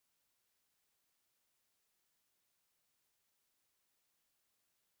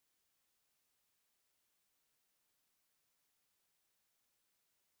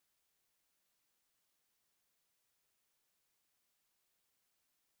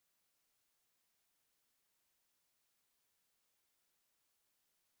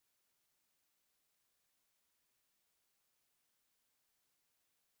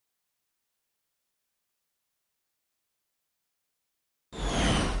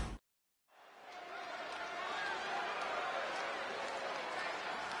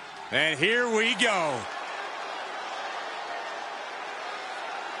And here we go.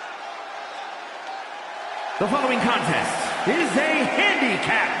 The following contest is a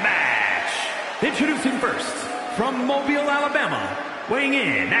handicap match. Introducing first, from Mobile, Alabama, weighing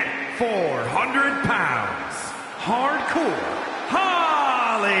in at 400 pounds, Hardcore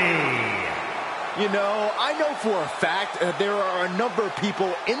Holly. You know, I know for a fact there are a number of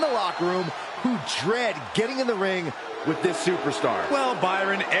people in the locker room who dread getting in the ring with this superstar. Well,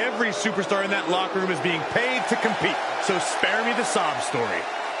 Byron, every superstar in that locker room is being paid to compete, so spare me the sob story.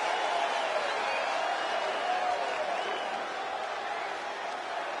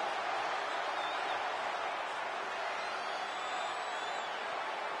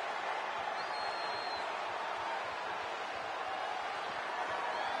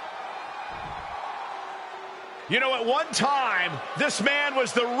 You know, at one time, this man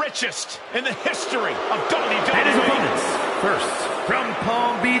was the richest in the history of WWE. And his opponents, first, from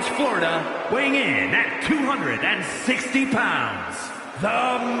Palm Beach, Florida, weighing in at 260 pounds, the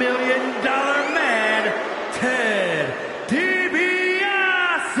 $1 Million Man, Ted Debiase.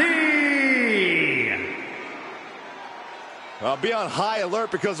 I'll be on high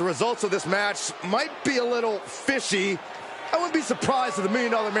alert because the results of this match might be a little fishy. I wouldn't be surprised if the $1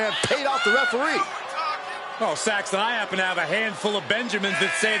 Million Man paid off the referee. Oh, Saxton, I happen to have a handful of Benjamins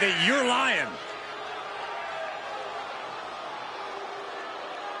that say that you're lying.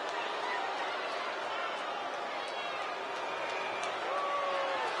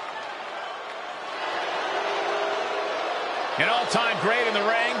 An all-time great in the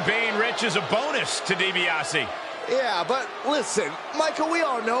ring, being rich is a bonus to DiBiase. Yeah, but listen, Michael, we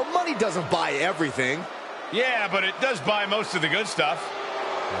all know money doesn't buy everything. Yeah, but it does buy most of the good stuff.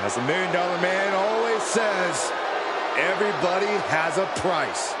 As the $1 Million Man always says, everybody has a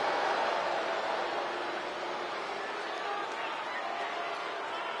price.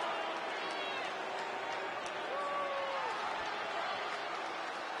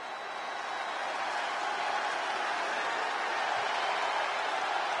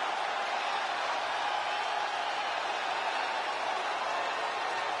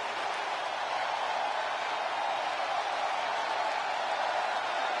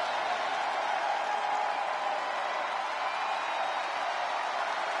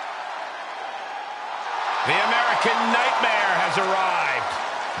 The American Nightmare has arrived.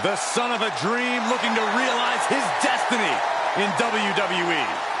 The son of a dream looking to realize his destiny in WWE.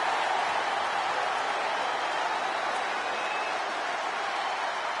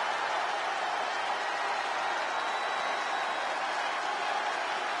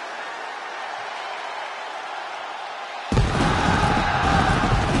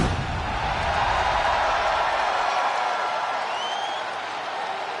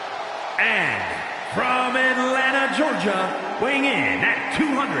 And from Atlanta, Georgia, weighing in at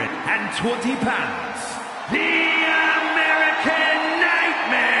 220 pounds, the American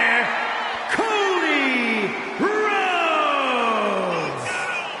Nightmare, Cody Rhodes.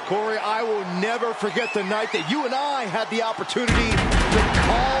 Corey, I will never forget the night that you and I had the opportunity to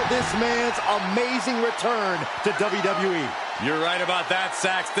call this man's amazing return to WWE. You're right about that,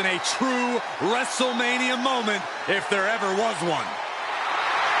 Saxton. A true WrestleMania moment, if there ever was one.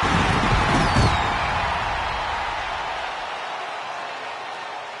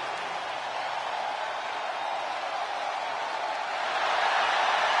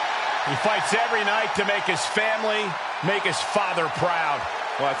 He fights every night to make his family, make his father proud.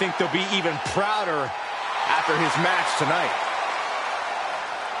 Well, I think they'll be even prouder after his match tonight.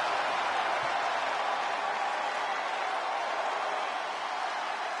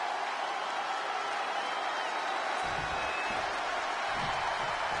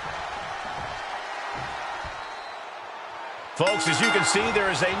 Folks, as you can see,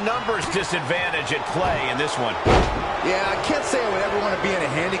 there is a numbers disadvantage at play in this one. Yeah, I can't say I would ever want to be in a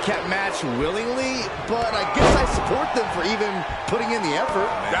handicap match willingly, but I guess I support them for even putting in the effort.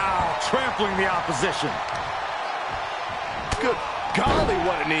 Now, trampling the opposition. Good golly,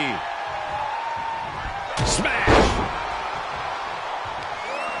 what a knee. Smash!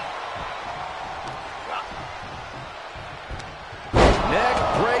 Neck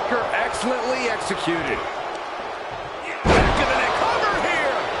breaker excellently executed.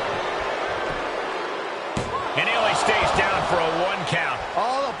 And he only stays down for a 1 count.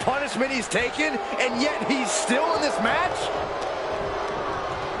 All the punishment he's taken, and yet he's still in this match?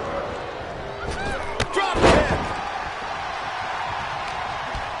 Drop kick!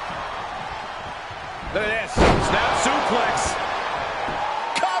 Look at this. Snap suplex.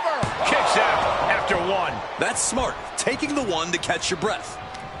 Cover! Kicks out after 1. That's smart. Taking the one to catch your breath.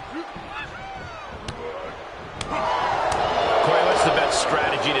 Corey, what's the bet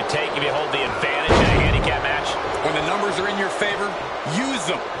strategy to take if you hold the advantage in a handicap match. When the numbers are in your favor, use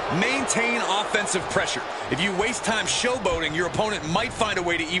them. Maintain offensive pressure. If you waste time showboating, your opponent might find a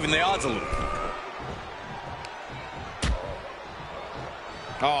way to even the odds a little.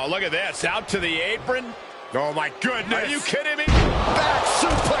 Oh, look at this. Out to the apron. Oh, my goodness. Are you kidding me? Back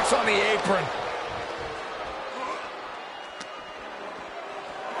suplex on the apron.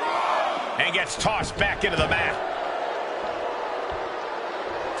 And gets tossed back into the mat.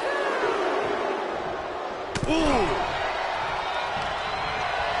 Ooh.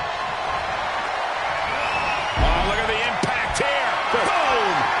 Oh, look at the impact here.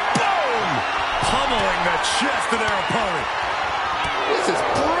 Boom! Boom! Pummeling the chest of their opponent. This is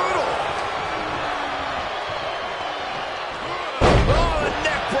brutal. Oh, the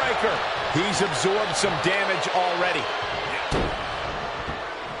neck breaker. He's absorbed some damage already.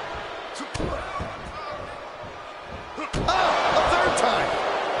 A third time.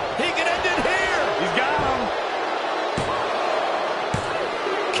 He can end it here. He's got him.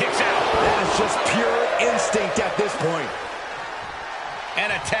 Kicks out. That is just pure instinct at this point.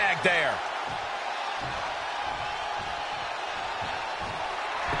 And a tag there.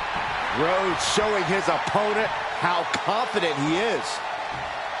 Rhodes showing his opponent how confident he is.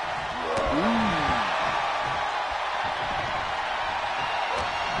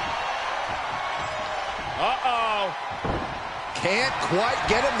 Uh-oh. Can't quite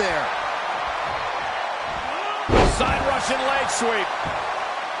get him there. Side Russian leg sweep.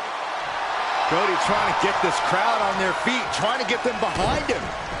 Cody trying to get this crowd on their feet, trying to get them behind him.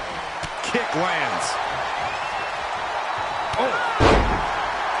 Kick lands. Oh.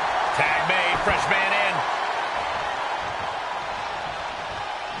 Tag made, fresh man in.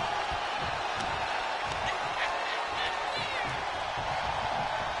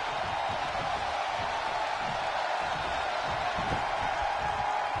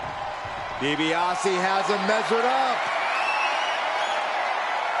 Debiase has him measured up.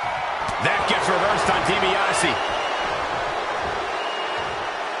 That gets reversed on Debiase.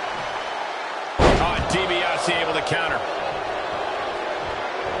 Oh, Debiase able to counter.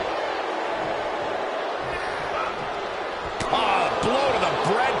 Oh, blow to the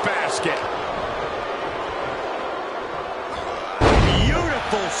breadbasket.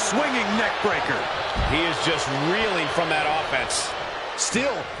 Beautiful swinging neck breaker. He is just reeling from that offense.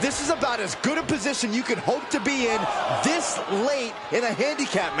 Still, this is about as good a position you can hope to be in this late in a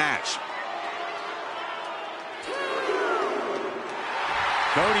handicap match.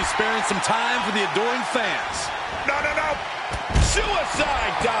 Cody sparing some time for the adoring fans. No, no, no.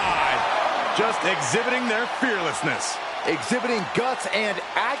 Suicide dive. Just exhibiting their fearlessness. Exhibiting guts and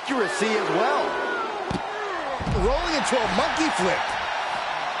accuracy as well. Rolling into a monkey flip.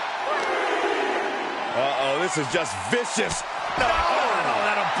 Uh-oh, this is just vicious. No,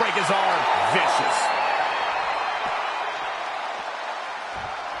 that'll break his arm. Vicious.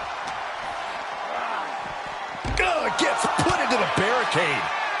 Gets put into the barricade.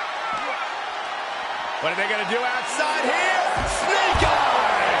 What are they going to do outside here? Snake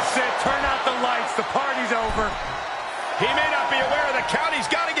eyes! That's it. Turn out the lights. The party's over. He may not be aware of the count. He's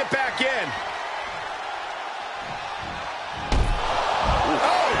got to get back in.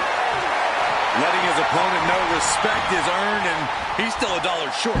 Letting his opponent know respect is earned, and he's still $1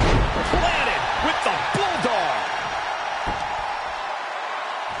 short. Planted with the bulldog.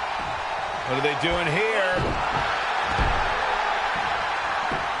 What are they doing here?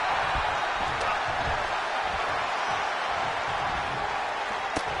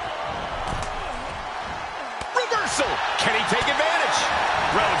 Reversal. Can he take advantage?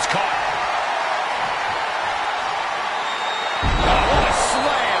 Rhodes caught. Oh, what a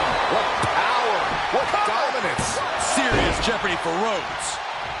slam. What power! What dominance! Serious jeopardy for Rhodes.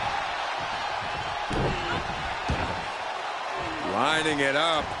 Lining it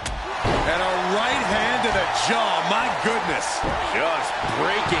up. And a right hand to the jaw. My goodness. Just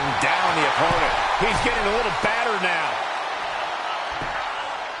breaking down the opponent. He's getting a little battered now.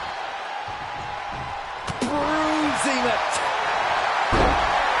 Bruising it.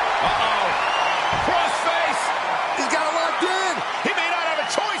 Uh-oh. Crossface. He's got it locked in. He may not have a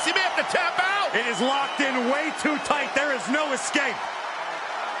choice. He may have to tap out. It is locked in way too tight. There is no escape.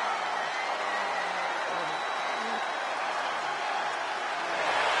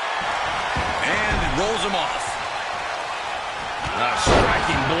 And it rolls him off. A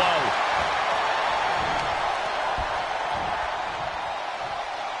striking blow.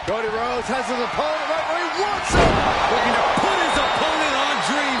 Cody Rhodes has his opponent right where he wants him. Looking to put his opponent on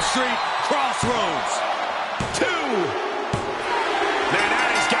Dream Street. Crossroads. 2. Now that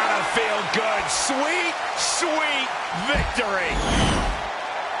has got to feel good. Sweet, sweet victory.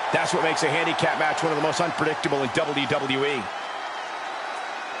 That's what makes a handicap match one of the most unpredictable in WWE.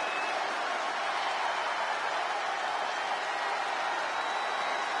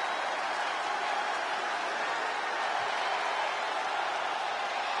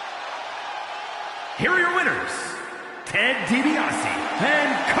 Here are your winners, Ted Debiase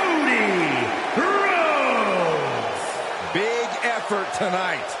and Cody Rhodes. Big effort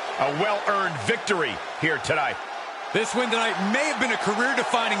tonight. A well-earned victory here tonight. This win tonight may have been a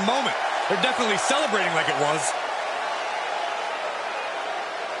career-defining moment. They're definitely celebrating like it was.